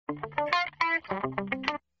This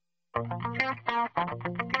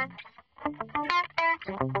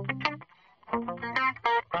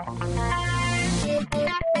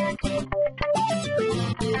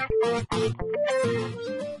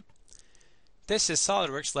is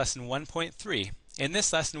SolidWorks Lesson 1.3. In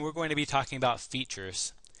this lesson we're going to be talking about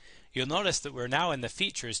features. You'll notice that we're now in the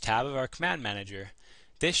Features tab of our Command Manager.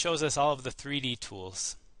 This shows us all of the 3D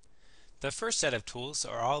tools. The first set of tools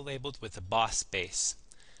are all labeled with a boss base.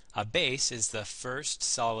 A base is the first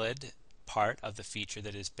solid part of the feature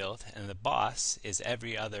that is built, and the boss is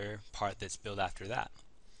every other part that's built after that.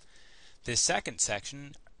 This second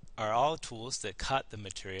section are all tools that cut the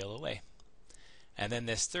material away. And then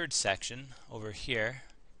this third section over here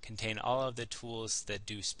contain all of the tools that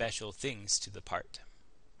do special things to the part.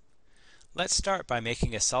 Let's start by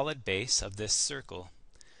making a solid base of this circle.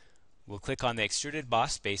 We'll click on the Extruded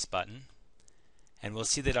Boss base button, and we'll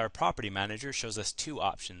see that our Property Manager shows us two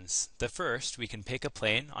options. The first, we can pick a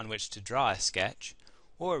plane on which to draw a sketch,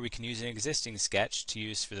 or we can use an existing sketch to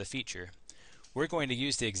use for the feature. We're going to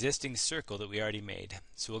use the existing circle that we already made.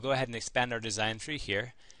 So we'll go ahead and expand our design tree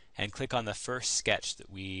here and click on the first sketch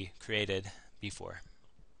that we created before.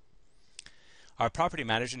 Our Property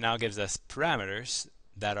Manager now gives us parameters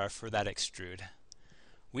that are for that extrude.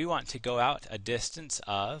 We want to go out a distance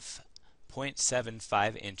of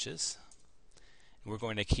 0.75 inches. We're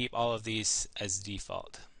going to keep all of these as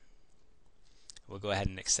default. We'll go ahead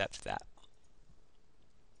and accept that.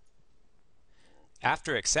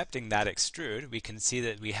 After accepting that extrude, we can see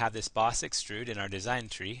that we have this boss extrude in our design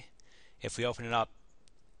tree. If we open it up,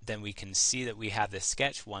 then we can see that we have this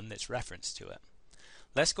sketch one that's referenced to it.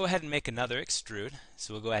 Let's go ahead and make another extrude.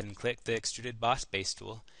 So we'll go ahead and click the Extruded Boss base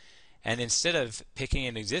tool, and instead of picking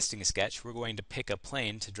an existing sketch, we're going to pick a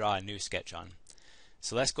plane to draw a new sketch on.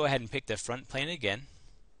 So let's go ahead and pick the front plane again,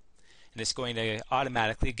 and it's going to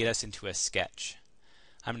automatically get us into a sketch.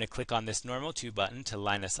 I'm going to click on this normal to button to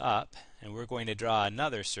line us up, and we're going to draw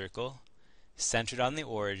another circle centered on the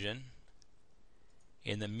origin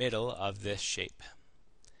in the middle of this shape.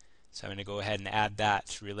 So I'm going to go ahead and add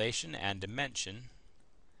that relation and dimension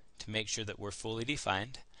to make sure that we're fully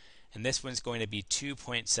defined. And this one's going to be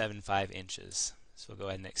 2.75 inches. So we'll go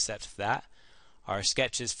ahead and accept that. Our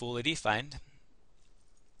sketch is fully defined.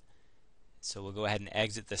 So we'll go ahead and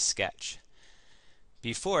exit the sketch.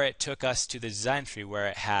 Before, it took us to the design tree where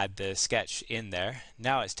it had the sketch in there.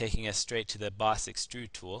 Now it's taking us straight to the Boss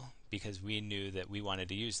Extrude tool because we knew that we wanted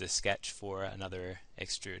to use this sketch for another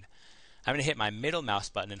extrude. I'm going to hit my middle mouse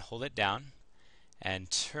button and hold it down and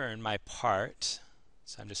turn my part.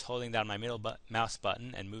 So I'm just holding down my middle mouse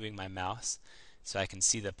button and moving my mouse so I can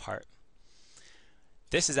see the part.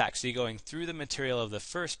 This is actually going through the material of the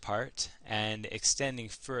first part and extending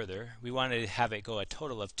further. We wanted to have it go a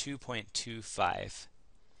total of 2.25.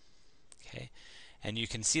 Okay, and you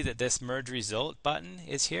can see that this Merge Result button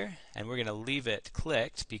is here, and we're going to leave it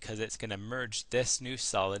clicked because it's going to merge this new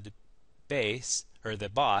solid base, or the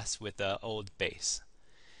boss, with the old base.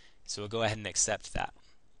 So we'll go ahead and accept that.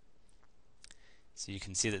 So you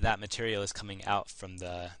can see that that material is coming out from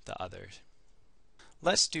the others.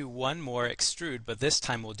 Let's do one more extrude, but this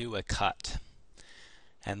time we'll do a cut.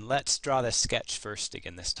 And let's draw the sketch first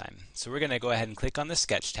again this time. So we're going to go ahead and click on the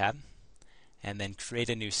Sketch tab and then create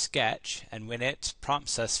a new sketch, and when it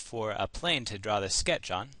prompts us for a plane to draw the sketch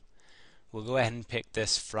on, we'll go ahead and pick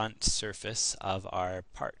this front surface of our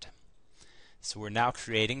part. So we're now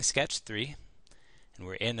creating sketch 3, and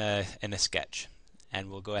we're in a sketch. And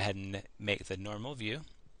we'll go ahead and make the normal view,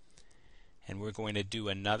 and we're going to do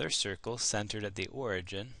another circle centered at the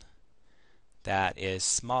origin that is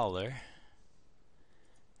smaller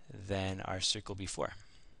than our circle before.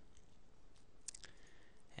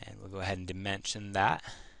 And we'll go ahead and dimension that.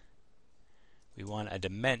 We want a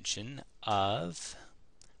dimension of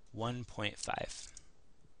 1.5.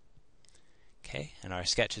 Okay, and our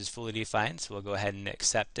sketch is fully defined, so we'll go ahead and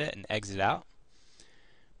accept it and exit out.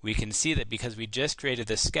 We can see that because we just created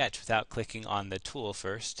the sketch without clicking on the tool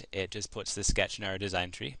first, it just puts the sketch in our design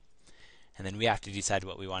tree. And then we have to decide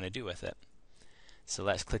what we want to do with it. So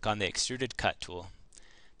let's click on the Extruded Cut Tool.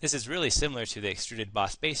 This is really similar to the Extruded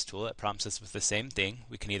Boss base tool. It prompts us with the same thing.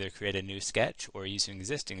 We can either create a new sketch or use an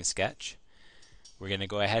existing sketch. We're going to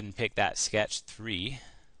go ahead and pick that sketch 3.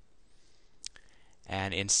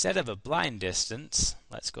 And instead of a blind distance,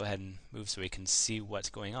 let's go ahead and move so we can see what's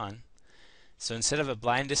going on. So instead of a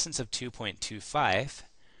blind distance of 2.25,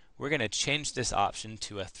 we're going to change this option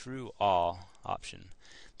to a through all option.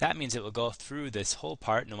 That means it will go through this whole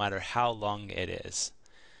part no matter how long it is.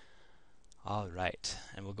 Alright,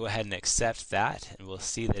 and we'll go ahead and accept that, and we'll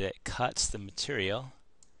see that it cuts the material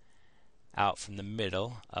out from the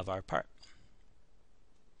middle of our part.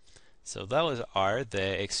 So those are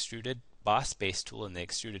the Extruded Boss base tool and the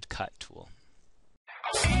Extruded Cut tool.